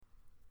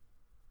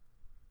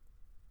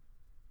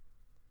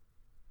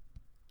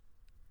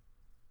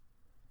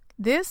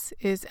This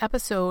is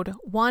episode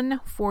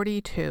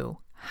 142,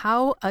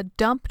 How a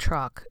Dump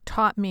Truck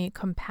Taught Me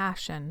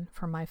Compassion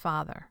for My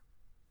Father.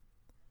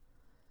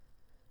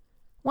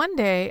 One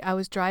day, I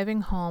was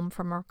driving home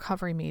from a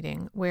recovery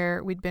meeting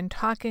where we'd been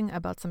talking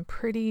about some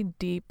pretty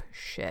deep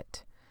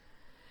shit.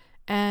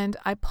 And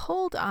I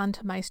pulled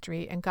onto my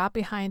street and got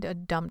behind a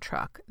dump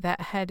truck that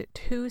had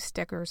two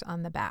stickers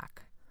on the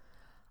back.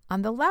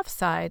 On the left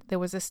side, there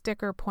was a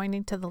sticker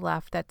pointing to the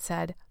left that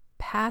said,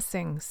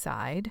 "Passing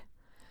side."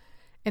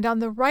 And on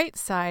the right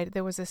side,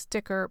 there was a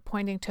sticker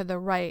pointing to the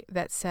right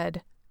that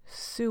said,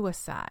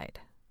 "Suicide."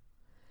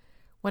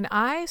 When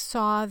I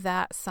saw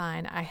that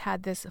sign, I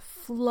had this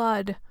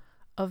flood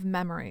of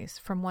memories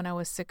from when I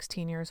was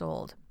 16 years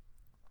old.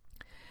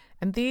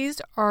 And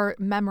these are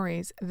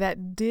memories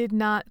that did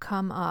not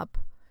come up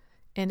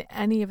in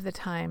any of the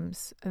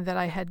times that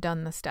I had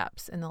done the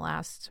steps in the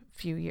last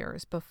few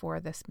years before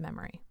this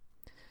memory.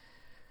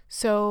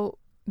 So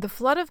the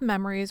flood of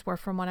memories were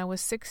from when I was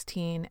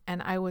 16,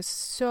 and I was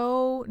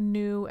so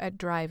new at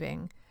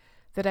driving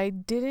that I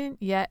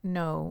didn't yet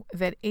know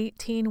that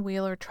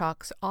 18-wheeler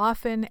trucks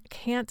often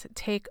can't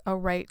take a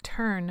right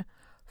turn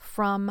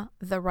from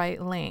the right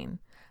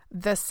lane,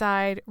 the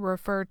side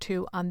referred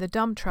to on the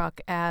dump truck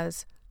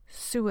as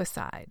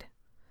suicide.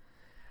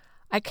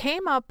 I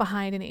came up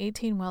behind an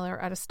 18-wheeler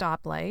at a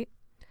stoplight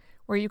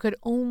where you could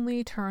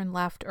only turn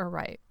left or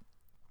right.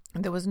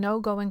 There was no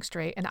going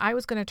straight, and I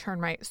was going to turn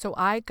right, so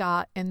I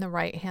got in the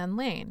right-hand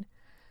lane.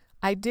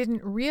 I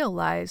didn't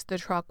realize the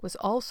truck was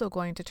also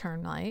going to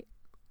turn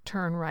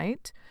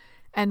right,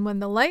 and when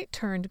the light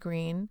turned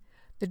green,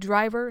 the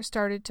driver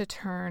started to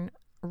turn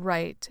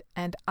right,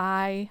 and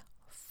I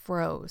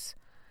froze.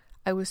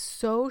 I was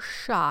so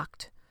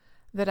shocked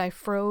that I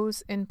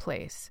froze in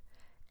place,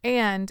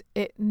 and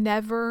it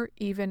never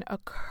even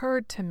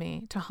occurred to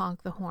me to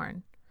honk the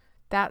horn.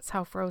 That's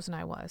how frozen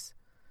I was.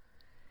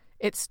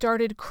 It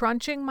started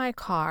crunching my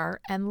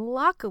car, and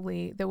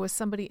luckily there was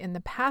somebody in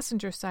the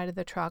passenger side of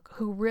the truck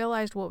who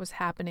realized what was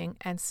happening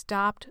and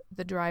stopped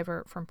the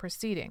driver from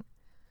proceeding.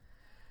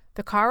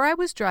 The car I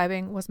was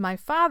driving was my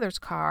father's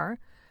car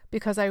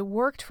because I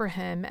worked for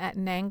him at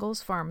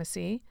Nangles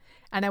Pharmacy,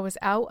 and I was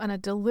out on a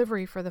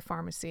delivery for the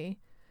pharmacy.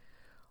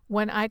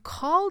 When I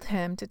called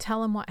him to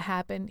tell him what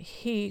happened,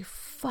 he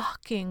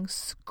fucking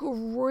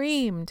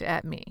screamed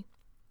at me.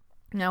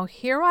 Now,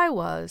 here I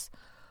was,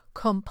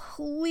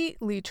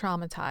 completely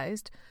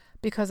traumatized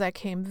because I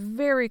came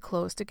very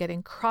close to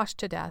getting crushed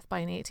to death by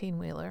an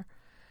 18-wheeler.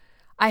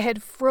 I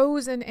had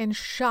frozen in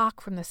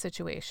shock from the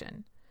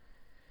situation.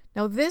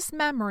 Now, this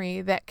memory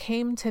that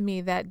came to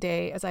me that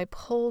day as I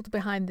pulled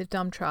behind the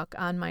dump truck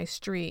on my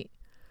street,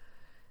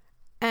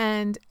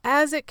 and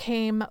as it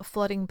came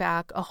flooding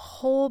back, a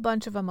whole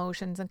bunch of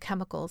emotions and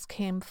chemicals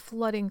came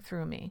flooding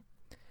through me.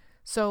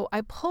 So I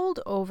pulled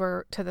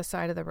over to the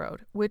side of the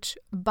road, which,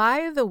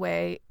 by the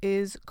way,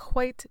 is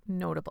quite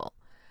notable.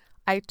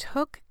 I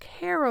took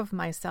care of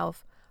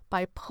myself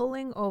by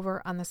pulling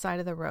over on the side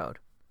of the road.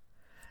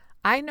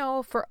 I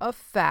know for a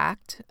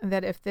fact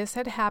that if this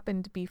had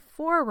happened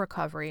before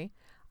recovery,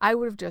 I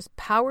would have just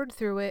powered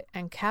through it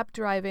and kept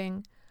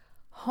driving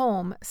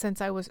home since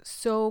I was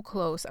so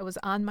close. I was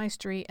on my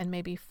street and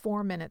maybe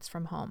 4 minutes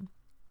from home.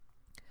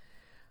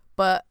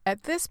 But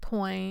at this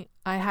point,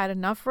 I had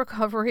enough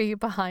recovery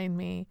behind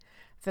me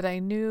that I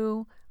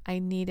knew I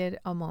needed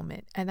a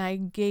moment, and I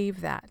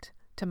gave that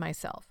to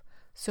myself.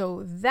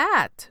 So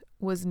that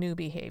was new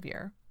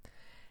behavior.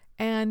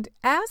 And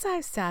as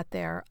I sat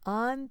there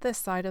on the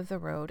side of the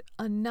road,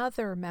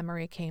 another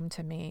memory came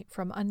to me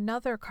from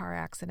another car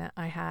accident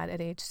I had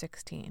at age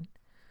 16.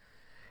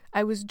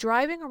 I was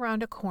driving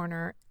around a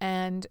corner,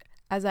 and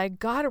as I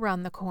got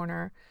around the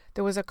corner,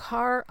 there was a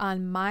car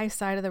on my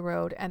side of the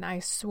road, and I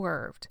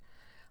swerved.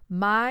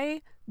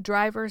 My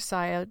driver's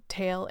side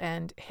tail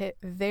end hit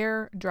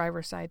their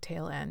driver's side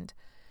tail end,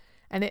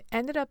 and it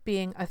ended up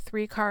being a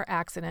 3-car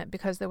accident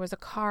because there was a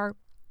car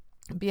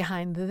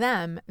behind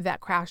them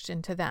that crashed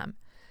into them.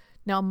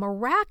 Now,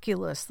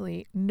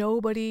 miraculously,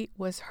 nobody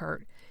was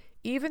hurt,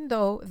 even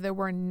though there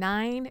were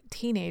 9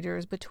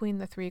 teenagers between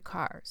the 3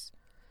 cars.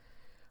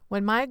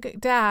 When my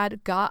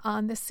dad got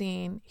on the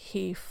scene,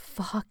 he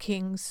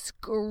fucking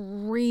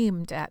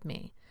screamed at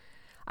me.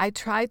 I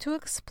tried to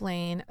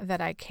explain that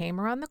I came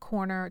around the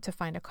corner to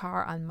find a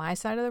car on my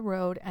side of the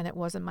road and it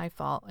wasn't my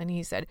fault. And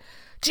he said,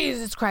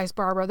 "Jesus Christ,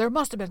 Barbara, there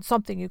must have been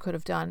something you could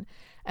have done."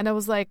 And I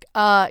was like,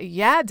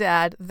 yeah,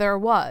 Dad, there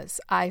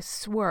was. I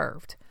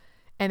swerved.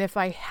 And if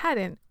I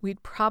hadn't,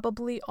 we'd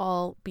probably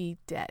all be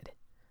dead.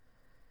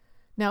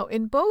 Now,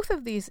 in both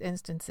of these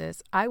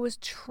instances, I was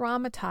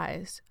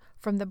traumatized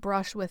from the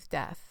brush with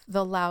death,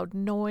 the loud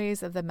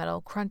noise of the metal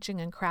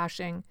crunching and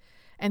crashing,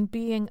 and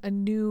being a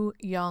new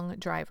young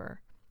driver.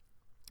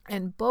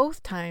 And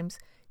both times,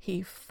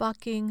 he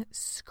fucking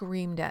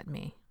screamed at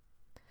me.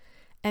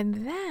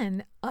 And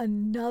then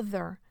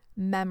another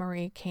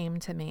memory came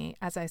to me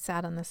as I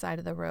sat on the side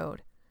of the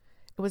road.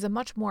 It was a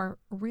much more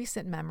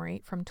recent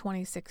memory from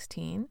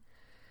 2016.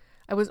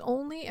 I was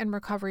only in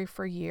recovery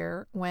for a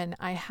year when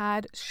I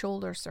had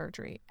shoulder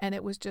surgery, and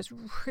it was just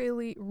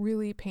really,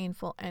 really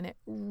painful, and it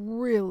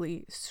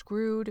really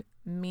screwed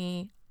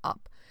me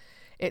up.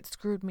 It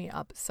screwed me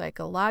up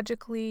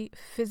psychologically,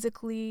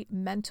 physically,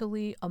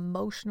 mentally,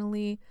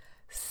 emotionally,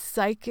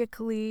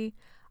 psychically.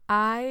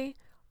 I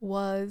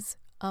was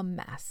a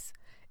mess.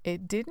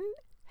 It didn't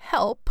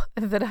help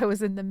that I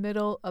was in the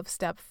middle of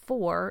step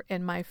 4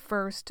 in my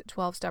first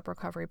 12-step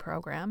recovery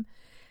program,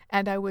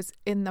 and I was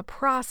in the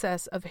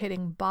process of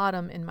hitting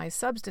bottom in my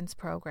substance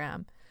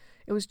program.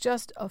 It was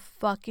just a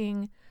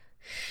fucking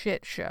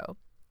shit show.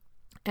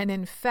 And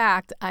in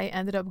fact, I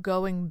ended up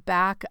going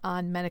back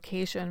on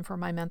medication for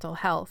my mental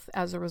health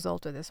as a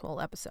result of this whole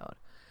episode.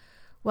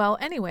 Well,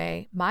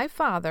 anyway, my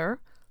father,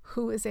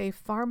 who is a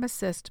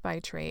pharmacist by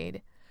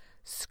trade,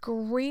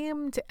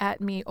 screamed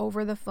at me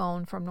over the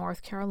phone from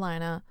North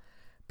Carolina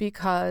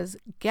because,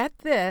 get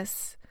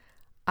this,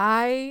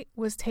 I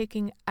was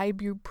taking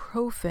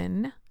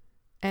ibuprofen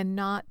and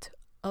not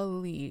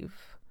Aleve.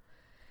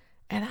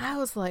 And I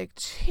was like,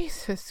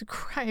 Jesus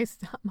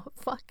Christ, I'm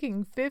a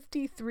fucking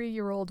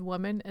 53-year-old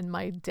woman and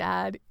my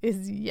dad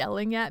is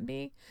yelling at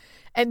me.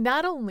 And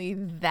not only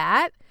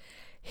that,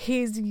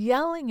 he's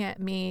yelling at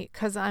me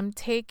because I'm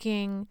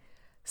taking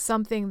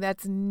something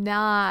that's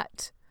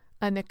not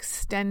an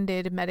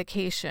extended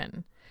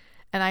medication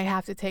and I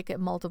have to take it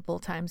multiple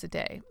times a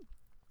day.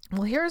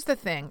 Well, here's the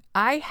thing.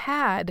 I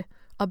had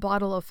a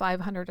bottle of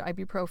 500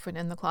 ibuprofen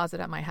in the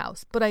closet at my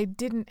house, but I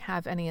didn't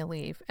have any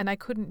Aleve and I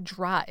couldn't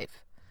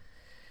drive.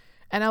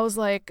 And I was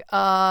like,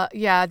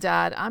 yeah,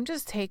 Dad, I'm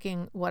just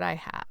taking what I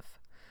have.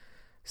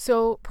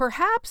 So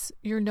perhaps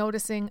you're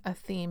noticing a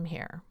theme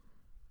here.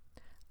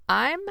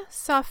 I'm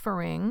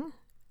suffering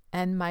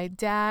and my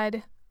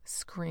dad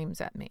screams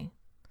at me.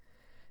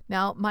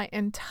 Now, my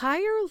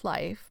entire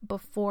life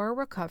before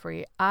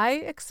recovery, I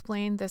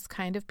explained this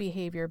kind of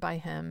behavior by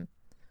him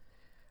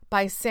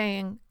by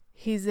saying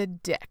he's a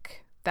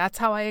dick. That's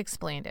how I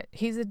explained it.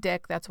 He's a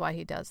dick. That's why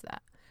he does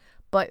that.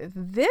 But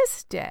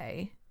this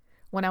day,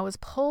 when I was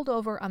pulled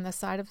over on the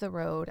side of the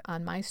road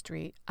on my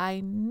street, I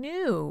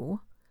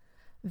knew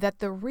that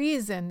the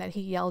reason that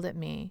he yelled at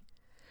me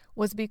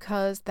was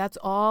because that's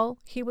all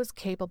he was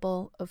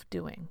capable of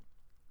doing.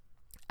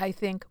 I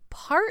think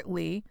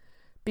partly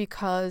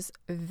because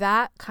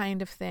that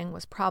kind of thing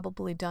was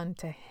probably done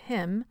to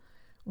him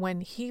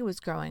when he was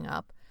growing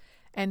up,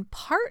 and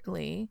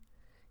partly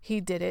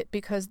he did it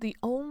because the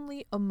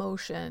only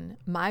emotion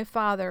my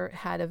father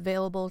had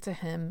available to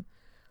him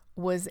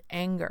was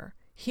anger.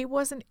 He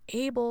wasn't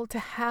able to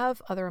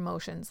have other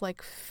emotions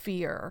like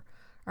fear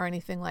or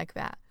anything like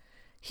that.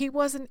 He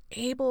wasn't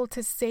able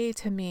to say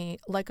to me,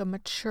 like a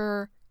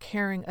mature,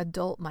 caring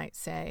adult might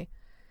say,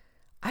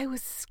 I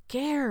was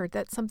scared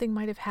that something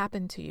might have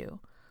happened to you.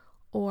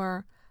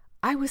 Or,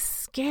 I was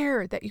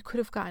scared that you could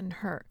have gotten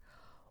hurt.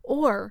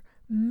 Or,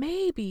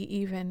 maybe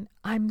even,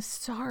 I'm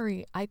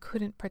sorry I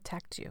couldn't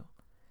protect you.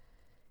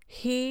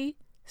 He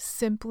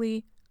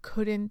simply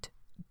couldn't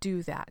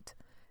do that.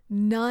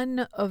 None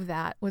of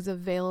that was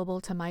available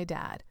to my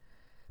dad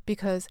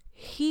because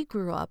he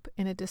grew up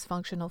in a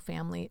dysfunctional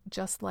family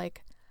just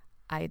like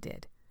I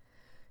did.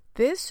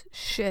 This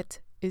shit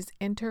is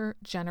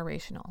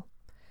intergenerational.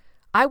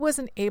 I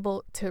wasn't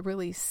able to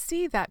really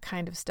see that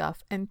kind of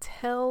stuff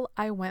until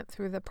I went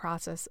through the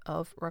process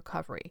of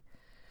recovery,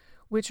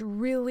 which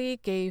really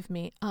gave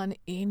me an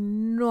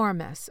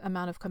enormous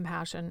amount of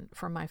compassion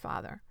for my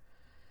father.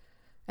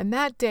 And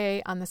that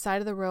day on the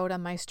side of the road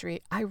on my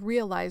street, I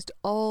realized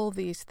all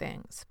these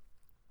things.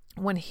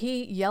 When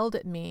he yelled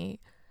at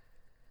me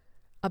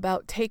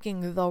about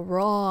taking the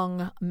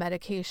wrong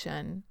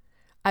medication,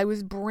 I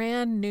was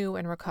brand new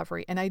in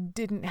recovery and I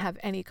didn't have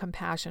any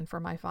compassion for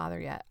my father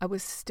yet. I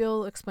was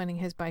still explaining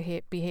his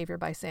behavior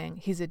by saying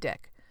he's a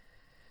dick.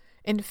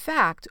 In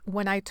fact,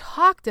 when I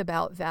talked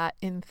about that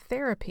in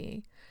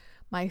therapy,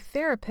 my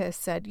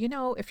therapist said, you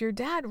know, if your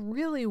dad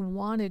really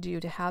wanted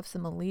you to have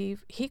some Aleve,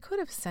 he could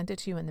have sent it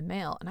to you in the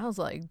mail. And I was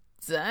like,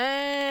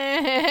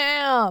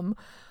 damn,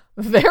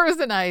 there's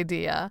an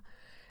idea.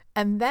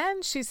 And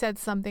then she said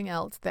something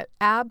else that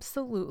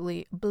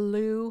absolutely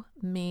blew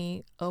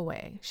me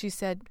away. She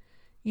said,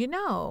 you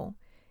know,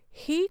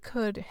 he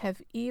could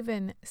have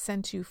even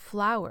sent you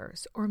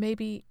flowers or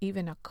maybe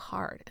even a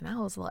card. And I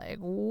was like,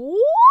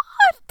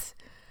 what?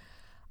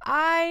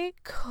 I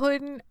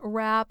couldn't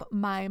wrap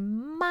my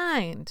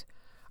mind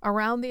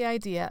around the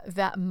idea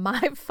that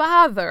my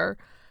father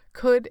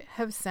could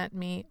have sent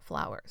me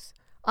flowers.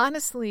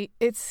 Honestly,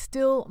 it's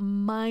still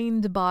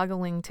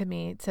mind-boggling to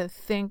me to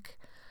think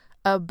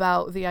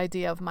about the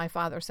idea of my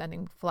father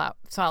sending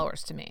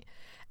flowers to me.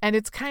 And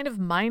it's kind of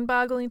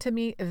mind-boggling to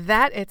me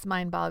that it's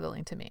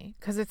mind-boggling to me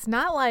because it's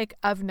not like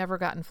I've never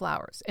gotten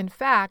flowers. In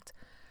fact,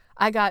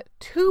 I got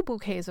 2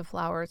 bouquets of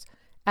flowers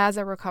as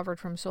I recovered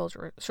from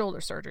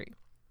shoulder surgery,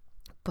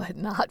 but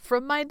not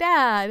from my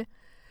dad.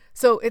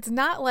 So it's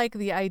not like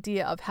the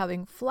idea of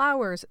having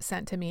flowers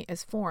sent to me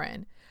is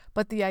foreign,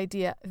 but the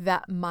idea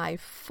that my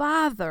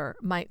father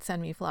might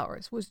send me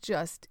flowers was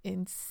just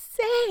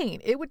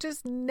insane. It would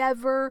just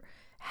never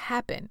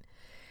happen.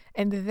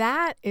 And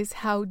that is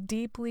how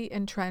deeply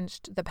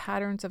entrenched the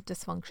patterns of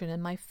dysfunction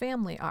in my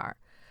family are.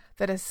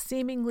 That a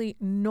seemingly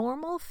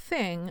normal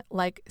thing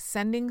like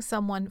sending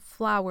someone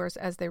flowers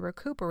as they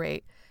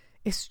recuperate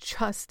is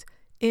just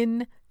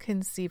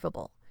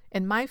inconceivable.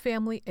 In my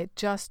family, it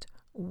just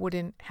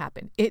wouldn't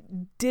happen.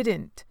 It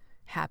didn't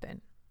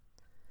happen.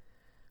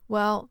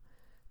 Well,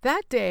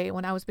 that day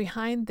when I was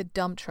behind the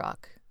dump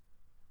truck,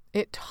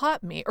 it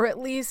taught me, or at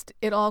least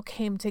it all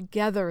came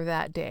together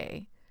that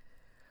day,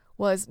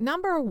 was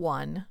number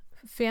one,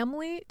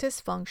 family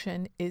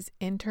dysfunction is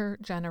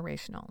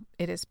intergenerational.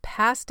 It is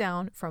passed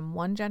down from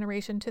one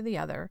generation to the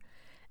other,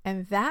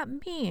 and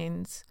that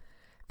means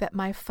that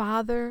my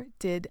father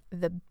did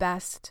the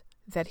best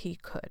that he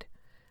could.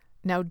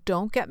 Now,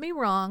 don't get me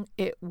wrong,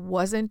 it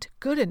wasn't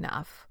good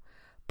enough,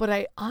 but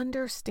I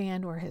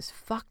understand where his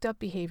fucked up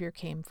behavior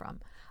came from.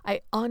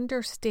 I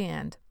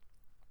understand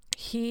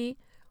he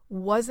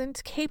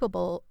wasn't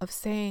capable of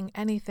saying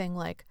anything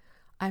like,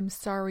 I'm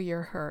sorry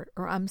you're hurt,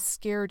 or I'm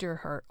scared you're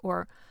hurt,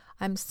 or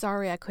I'm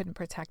sorry I couldn't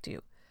protect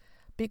you,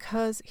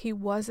 because he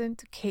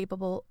wasn't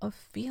capable of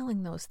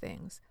feeling those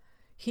things.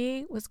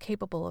 He was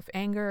capable of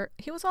anger.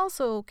 He was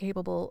also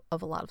capable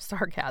of a lot of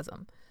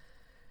sarcasm.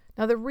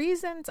 Now, the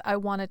reasons I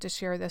wanted to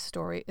share this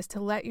story is to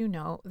let you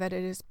know that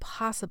it is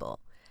possible,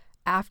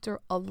 after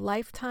a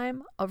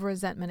lifetime of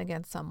resentment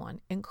against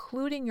someone,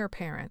 including your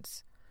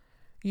parents,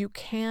 you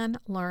can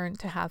learn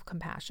to have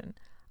compassion.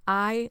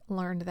 I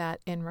learned that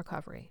in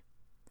recovery.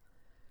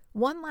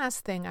 One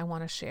last thing I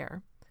want to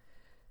share.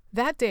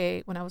 That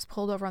day when I was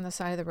pulled over on the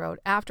side of the road,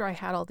 after I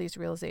had all these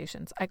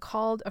realizations, I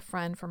called a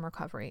friend from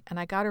recovery and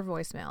I got her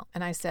voicemail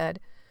and I said,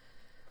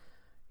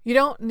 you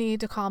don't need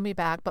to call me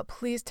back, but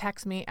please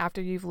text me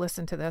after you've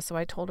listened to this. So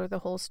I told her the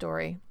whole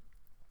story.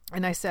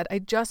 And I said, I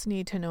just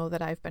need to know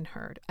that I've been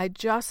heard. I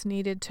just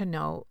needed to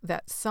know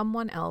that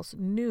someone else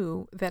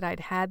knew that I'd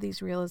had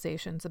these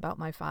realizations about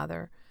my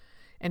father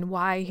and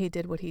why he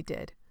did what he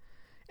did.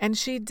 And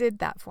she did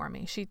that for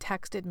me. She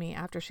texted me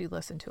after she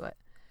listened to it.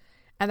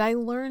 And I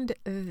learned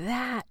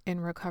that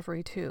in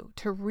recovery too,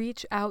 to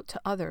reach out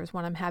to others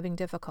when I'm having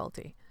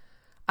difficulty.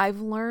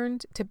 I've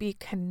learned to be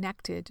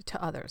connected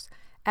to others.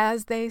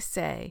 As they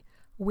say,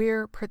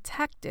 we're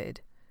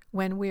protected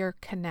when we're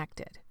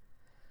connected.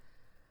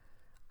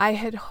 I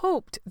had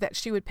hoped that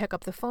she would pick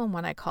up the phone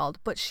when I called,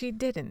 but she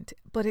didn't.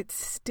 But it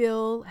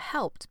still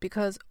helped,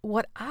 because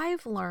what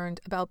I've learned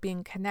about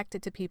being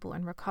connected to people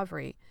in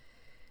recovery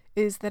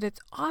is that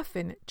it's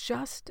often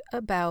just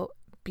about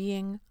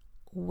being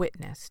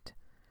witnessed,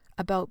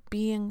 about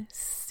being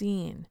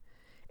seen.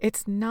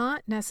 It's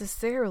not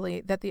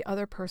necessarily that the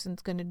other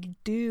person's going to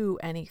do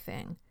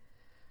anything.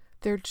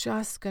 They're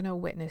just going to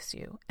witness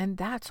you. And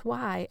that's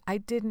why I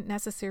didn't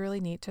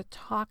necessarily need to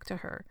talk to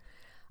her.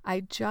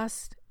 I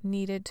just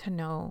needed to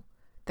know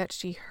that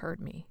she heard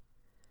me.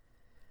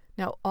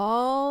 Now,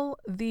 all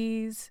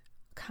these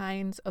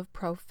kinds of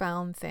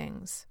profound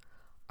things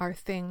are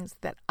things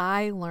that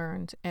I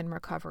learned in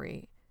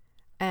recovery,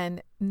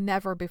 and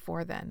never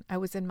before then. I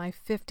was in my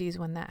 50s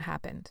when that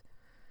happened.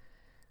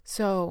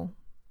 So,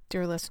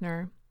 dear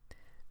listener,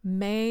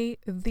 may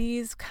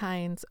these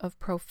kinds of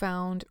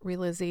profound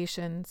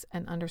realizations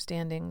and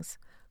understandings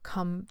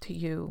come to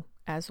you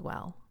as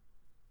well.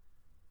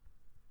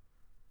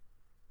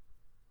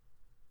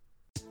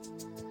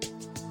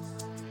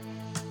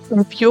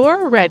 If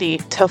you're ready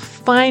to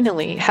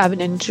finally have an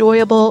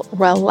enjoyable,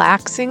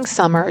 relaxing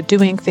summer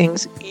doing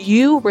things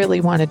you really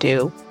want to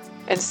do,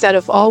 instead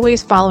of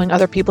always following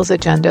other people's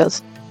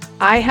agendas,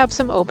 I have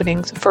some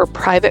openings for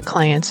private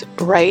clients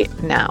right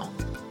now.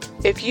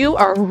 If you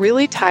are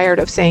really tired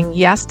of saying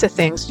yes to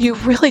things you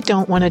really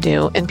don't want to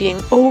do and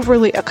being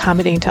overly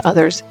accommodating to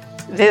others,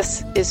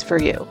 this is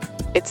for you.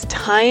 It's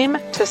time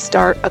to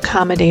start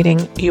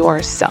accommodating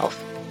yourself.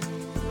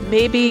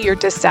 Maybe you're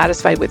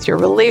dissatisfied with your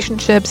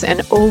relationships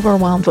and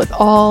overwhelmed with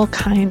all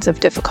kinds of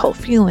difficult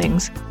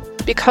feelings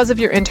because of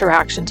your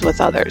interactions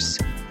with others.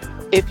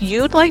 If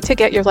you'd like to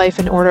get your life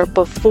in order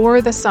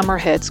before the summer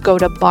hits, go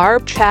to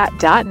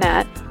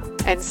barbchat.net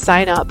and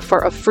sign up for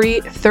a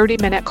free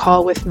 30-minute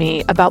call with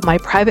me about my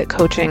private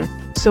coaching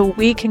so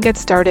we can get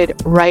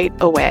started right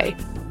away.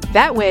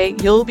 That way,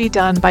 you'll be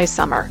done by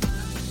summer.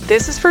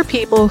 This is for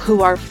people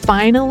who are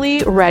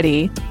finally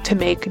ready to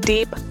make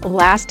deep,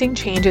 lasting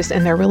changes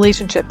in their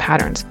relationship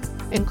patterns,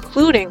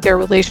 including their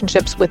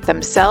relationships with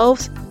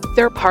themselves,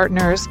 their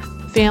partners,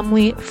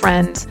 family,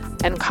 friends,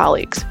 and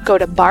colleagues. Go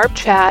to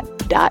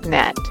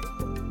barbchat.net.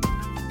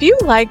 If you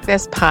like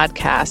this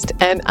podcast,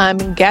 and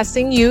I'm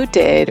guessing you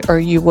did or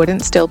you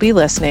wouldn't still be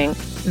listening,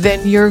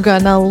 then you're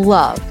gonna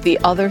love the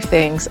other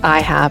things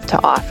I have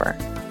to offer.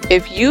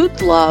 If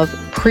you'd love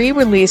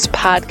pre-released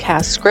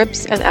podcast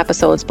scripts and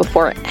episodes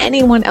before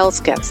anyone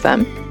else gets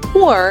them,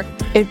 or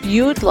if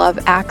you'd love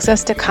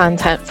access to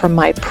content from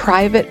my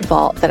private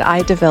vault that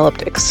I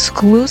developed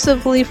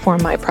exclusively for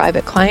my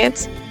private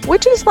clients,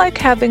 which is like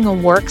having a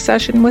work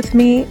session with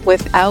me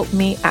without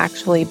me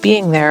actually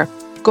being there,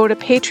 go to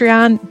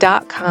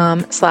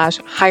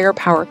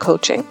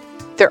patreon.com/higherpowercoaching.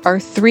 There are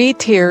 3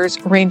 tiers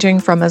ranging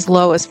from as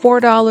low as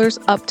 $4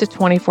 up to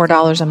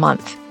 $24 a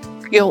month.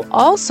 You'll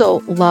also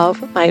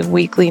love my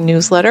weekly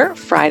newsletter,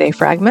 Friday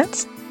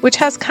Fragments, which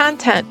has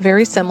content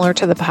very similar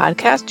to the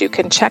podcast. You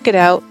can check it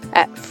out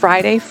at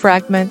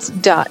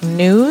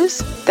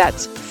fridayfragments.news.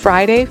 That's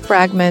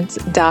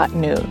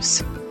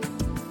fridayfragments.news.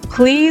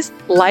 Please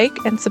like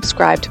and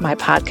subscribe to my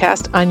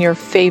podcast on your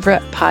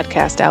favorite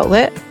podcast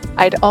outlet.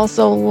 I'd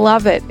also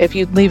love it if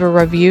you'd leave a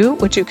review,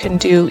 which you can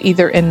do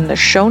either in the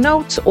show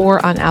notes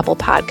or on Apple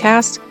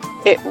Podcasts.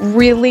 It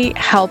really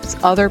helps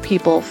other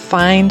people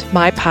find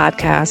my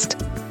podcast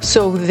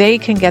so they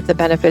can get the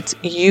benefits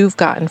you've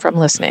gotten from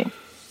listening.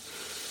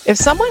 If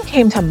someone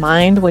came to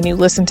mind when you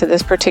listen to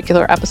this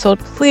particular episode,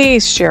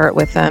 please share it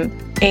with them.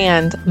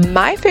 And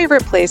my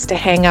favorite place to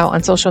hang out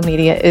on social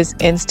media is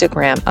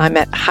Instagram. I'm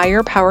at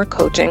Higher Power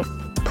Coaching.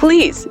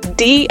 Please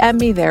DM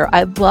me there.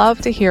 I'd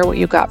love to hear what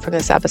you got from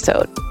this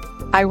episode.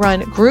 I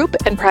run group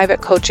and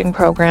private coaching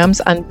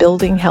programs on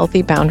building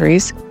healthy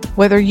boundaries.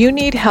 Whether you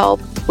need help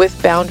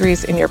with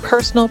boundaries in your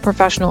personal,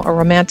 professional, or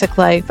romantic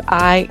life,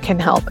 I can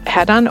help.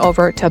 Head on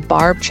over to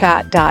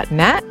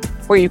barbchat.net,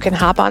 where you can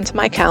hop onto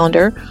my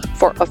calendar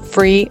for a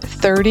free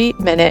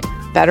 30-minute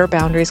Better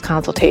Boundaries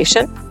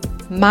consultation.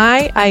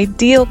 My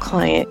ideal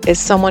client is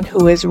someone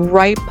who is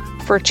ripe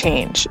for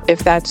change.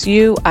 If that's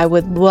you, I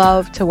would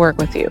love to work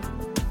with you.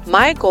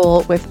 My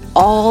goal with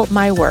all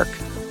my work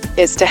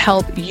is to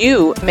help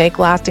you make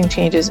lasting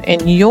changes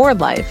in your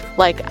life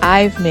like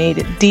I've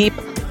made deep,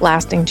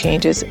 lasting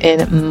changes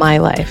in my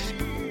life.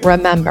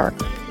 Remember,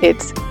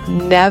 it's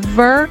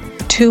never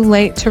too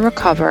late to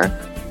recover.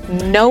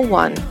 No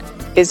one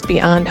is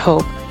beyond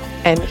hope,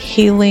 and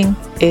healing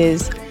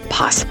is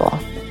possible.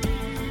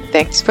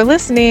 Thanks for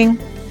listening.